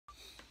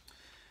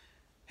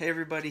Hey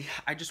everybody,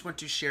 I just want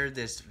to share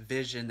this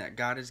vision that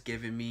God has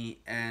given me,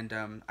 and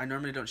I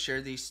normally don't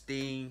share these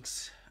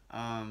things,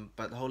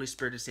 but the Holy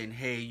Spirit is saying,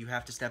 hey, you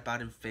have to step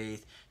out in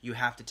faith, you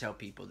have to tell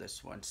people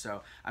this one.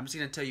 So I'm just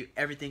going to tell you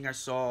everything I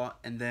saw,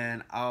 and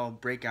then I'll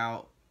break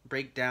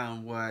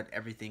down what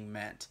everything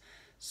meant.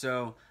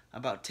 So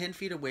about 10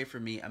 feet away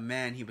from me, a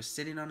man, he was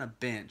sitting on a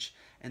bench,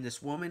 and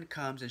this woman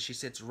comes and she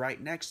sits right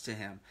next to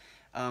him.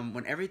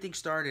 When everything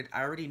started,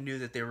 I already knew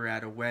that they were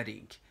at a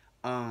wedding.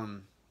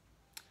 Um,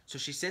 so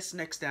she sits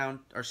next to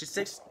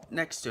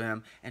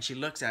him, and she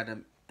looks at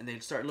him, and they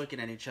start looking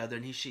at each other.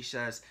 And she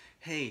says,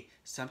 "Hey,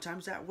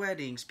 sometimes at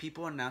weddings,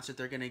 people announce that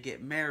they're gonna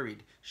get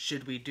married.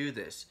 Should we do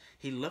this?"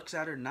 He looks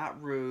at her,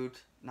 not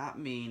rude, not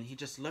mean. He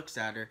just looks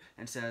at her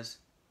and says,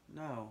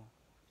 "No."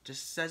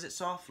 Just says it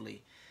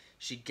softly.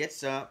 She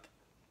gets up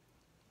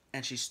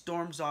and she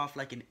storms off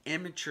like an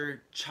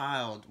immature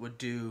child would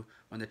do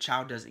when the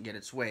child doesn't get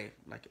its way,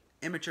 like an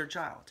immature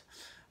child.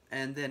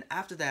 And then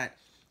after that,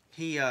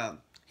 he uh,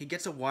 he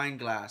gets a wine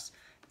glass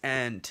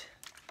and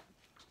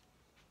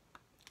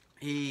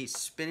he's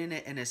spinning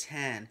it in his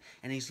hand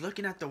and he's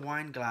looking at the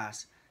wine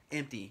glass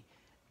empty,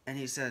 and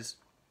he says,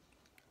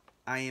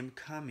 "I am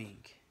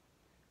coming.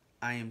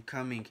 I am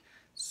coming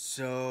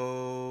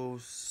so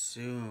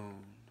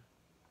soon."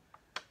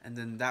 And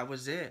then that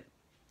was it.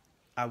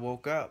 I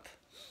woke up.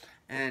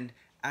 And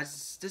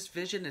as this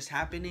vision is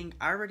happening,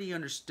 I already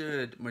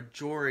understood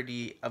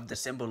majority of the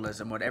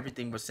symbolism, what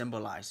everything was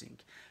symbolizing.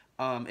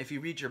 If you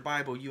read your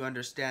Bible, you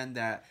understand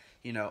that,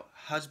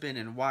 husband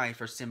and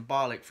wife are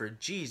symbolic for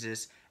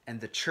Jesus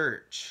and the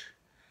church.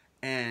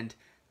 And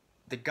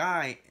the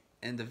guy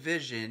in the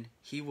vision,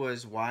 he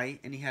was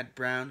white and he had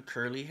brown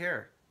curly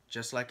hair,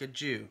 just like a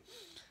Jew.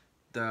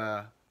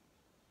 The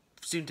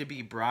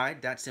soon-to-be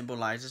bride, that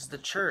symbolizes the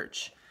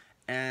church.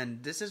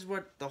 And this is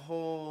what the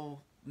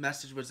whole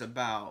message was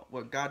about,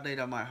 what God laid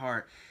on my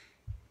heart.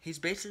 He's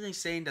basically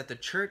saying that the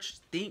church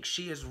thinks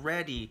she is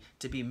ready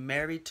to be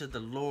married to the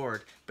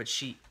Lord, but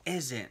she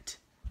isn't.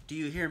 Do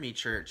you hear me,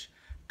 church?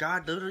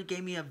 God literally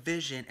gave me a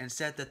vision and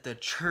said that the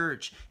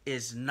church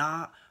is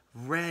not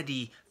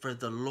ready for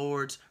the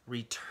Lord's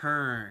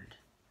return.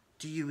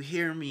 Do you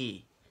hear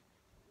me?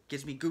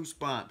 Gives me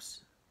goosebumps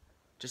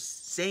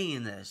just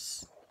saying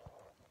this.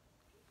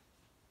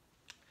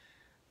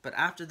 But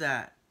after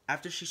that,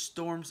 after she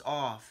storms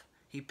off,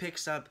 he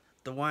picks up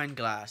the wine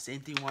glass, the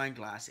empty wine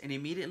glass, and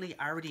immediately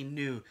I already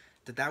knew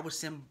that that was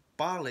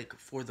symbolic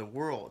for the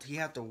world. He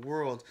had the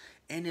world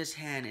in his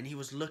hand, and he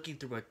was looking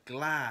through a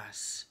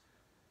glass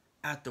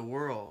at the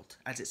world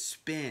as it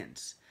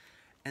spins.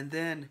 And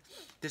then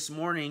this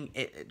morning,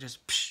 it just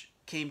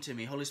came to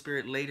me. Holy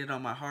Spirit laid it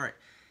on my heart.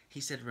 He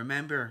said,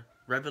 remember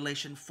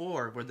Revelation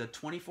 4, where the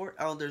 24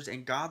 elders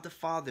and God the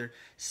Father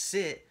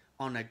sit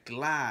on a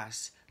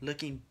glass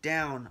looking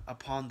down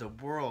upon the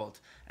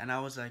world. And I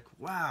was like,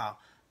 wow,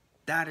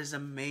 that is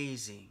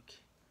amazing.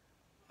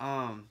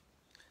 And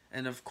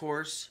of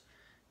course,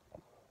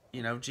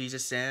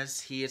 Jesus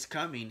says he is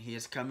coming. He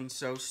is coming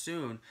so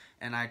soon.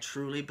 And I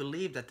truly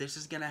believe that this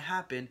is going to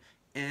happen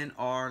in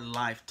our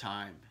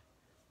lifetime.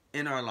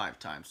 In our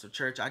lifetime. So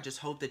church, I just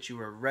hope that you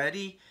are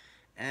ready.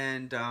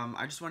 And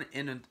I just want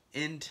to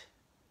end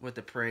with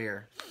a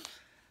prayer.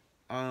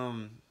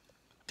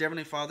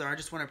 Heavenly Father, I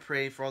just want to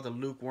pray for all the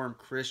lukewarm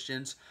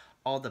Christians,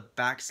 all the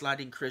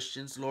backsliding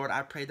Christians. Lord,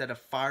 I pray that a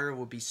fire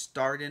will be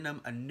started in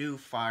them, a new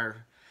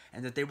fire,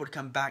 and that they would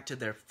come back to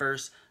their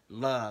first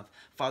love.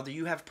 Father,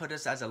 you have put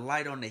us as a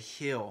light on a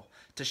hill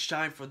to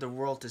shine for the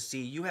world to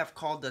see. You have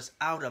called us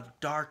out of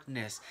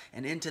darkness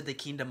and into the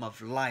kingdom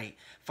of light.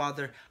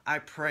 Father, I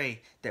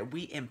pray that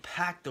we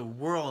impact the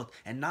world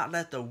and not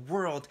let the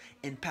world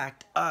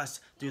impact us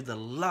through the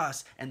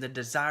lust and the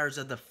desires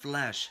of the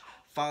flesh.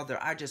 Father,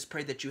 I just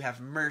pray that you have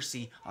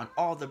mercy on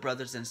all the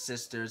brothers and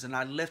sisters, and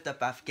I lift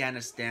up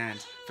Afghanistan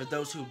for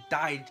those who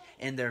died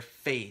in their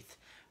faith.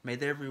 May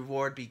their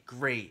reward be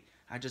great.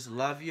 I just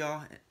love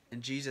y'all.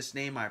 In Jesus'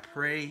 name I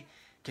pray.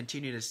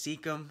 Continue to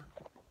seek him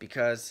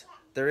because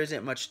there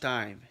isn't much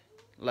time.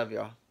 Love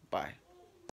y'all. Bye.